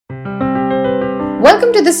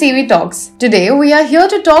Welcome to the CV Talks. Today we are here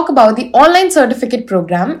to talk about the online certificate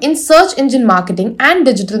program in search engine marketing and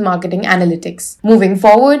digital marketing analytics. Moving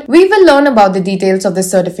forward, we will learn about the details of the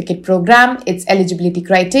certificate program, its eligibility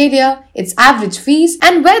criteria, its average fees,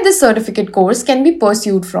 and where this certificate course can be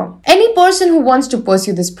pursued from. Any person who wants to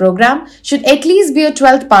pursue this program should at least be a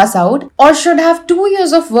 12th pass out or should have 2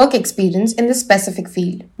 years of work experience in this specific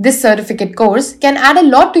field. This certificate course can add a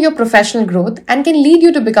lot to your professional growth and can lead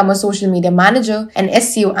you to become a social media manager, an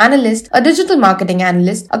SEO analyst, a digital marketing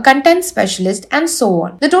analyst, a content specialist, and so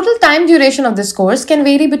on. The total time duration of this course can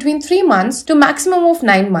vary between 3 months to maximum of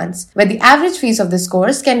 9 months, where the average fees of this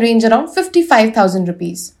course can range around 55,000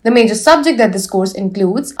 rupees. The major subject that this course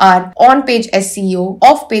includes are on-page SEO,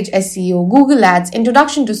 off-page SEO, Google Ads,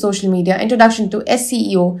 introduction to social media, introduction to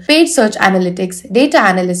SEO, paid search analytics, data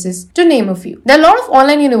analysis, to name a few. There are a lot of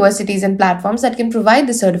online universities and platforms that can provide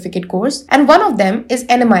the certificate course, and one of them is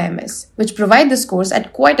NMIMS, which provide this course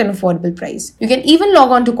at quite an affordable price. You can even log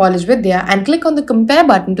on to College Vidya and click on the compare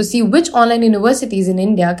button to see which online universities in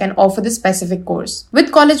India can offer this specific course.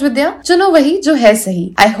 With College Vidya, chuno wahi jo hai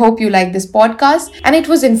sahi. I hope you like this podcast and it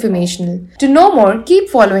was informational. To know more, keep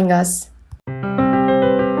following us.